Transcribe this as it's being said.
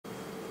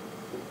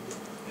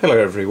Hello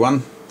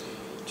everyone.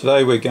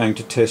 Today we're going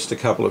to test a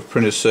couple of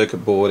printed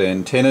circuit board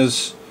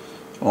antennas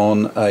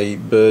on a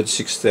Bird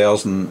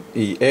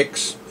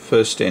 6000EX.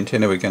 First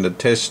antenna we're going to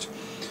test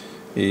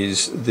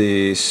is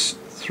this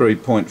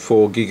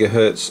 3.4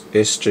 gigahertz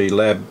SG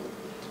Lab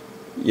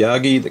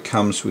Yagi that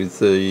comes with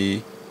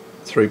the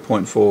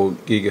 3.4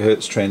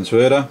 gigahertz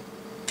transverter.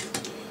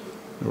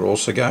 We're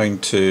also going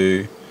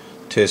to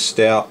test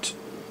out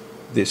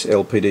this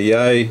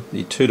LPDA,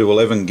 the 2 to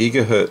 11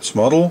 gigahertz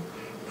model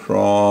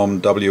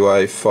from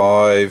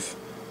WA5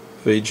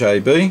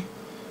 VJB.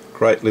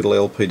 Great little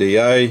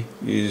LPDA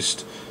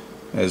used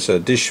as a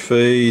dish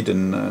feed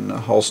and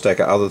a whole stack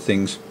of other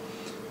things.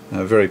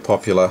 Very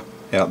popular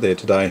out there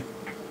today.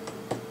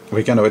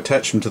 We're going to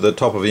attach them to the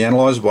top of the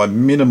analyzer by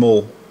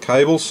minimal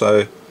cable,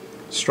 so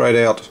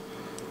straight out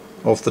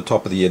off the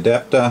top of the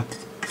adapter.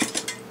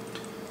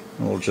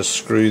 And we'll just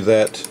screw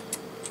that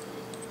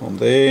on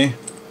there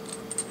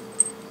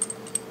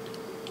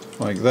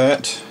like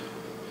that,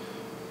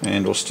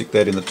 and we'll stick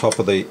that in the top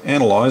of the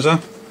analyzer.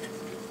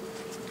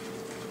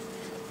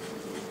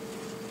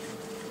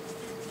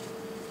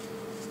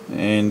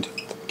 And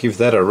give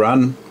that a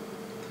run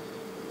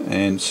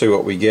and see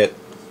what we get.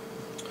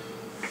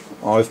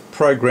 I've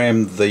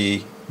programmed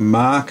the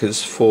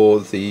markers for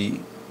the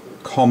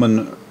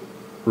common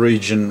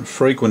region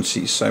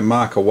frequencies. So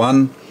marker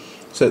 1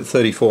 is at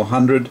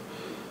 3400,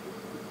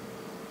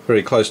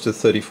 very close to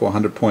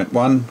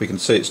 3400.1. We can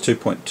see it's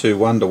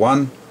 2.21 to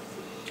 1.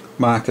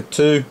 Marker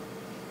 2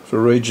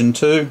 for region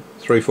 2,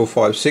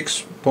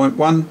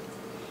 3456.1,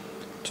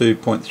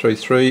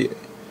 2.33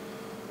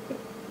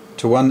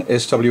 to 1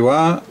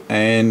 SWR,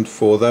 and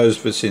for those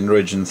of us in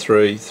region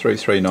 3,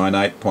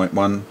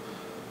 3398.1,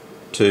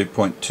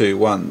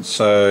 2.21.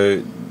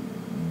 So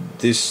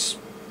this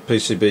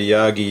PCB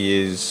yagi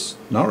is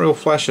not real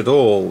flash at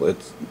all.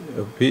 It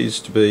appears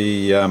to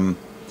be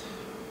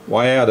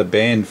way out of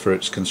band for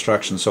its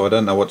construction, so I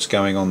don't know what's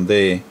going on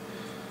there.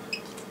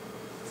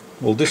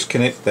 We'll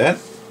disconnect that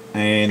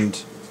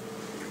and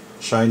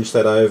change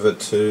that over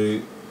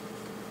to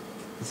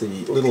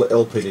the little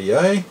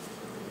LPDA.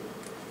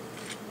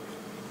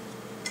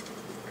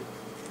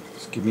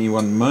 Just give me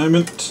one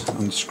moment,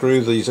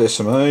 unscrew these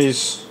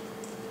SMAs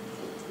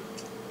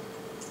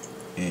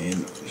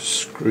and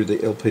screw the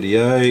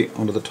LPDA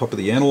onto the top of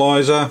the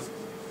analyzer.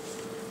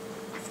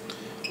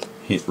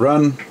 Hit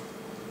run.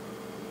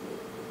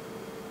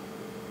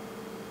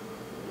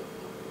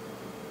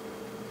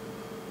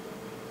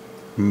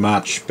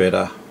 Much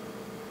better,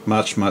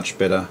 much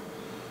better.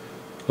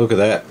 Look at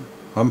that,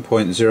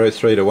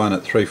 1.03 to 1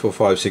 at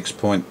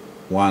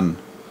 3456.1,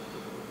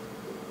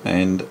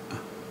 and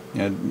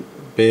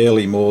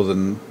barely more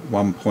than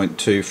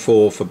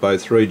 1.24 for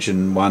both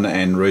region 1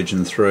 and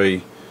region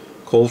 3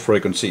 call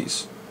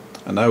frequencies.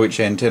 I know which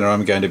antenna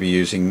I'm going to be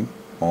using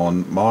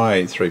on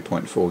my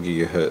 3.4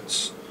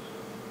 gigahertz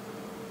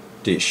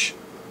dish.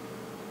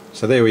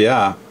 So there we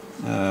are.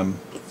 I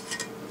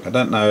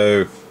don't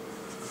know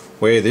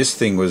where this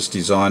thing was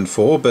designed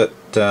for, but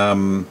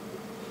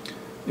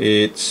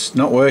it's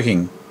not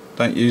working.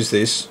 Don't use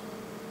this,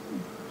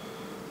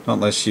 not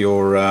unless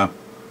you're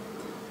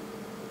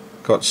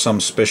got some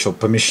special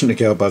permission to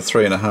go above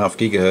 3.5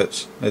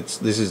 gigahertz.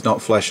 This is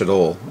not flash at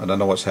all. I don't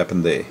know what's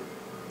happened there.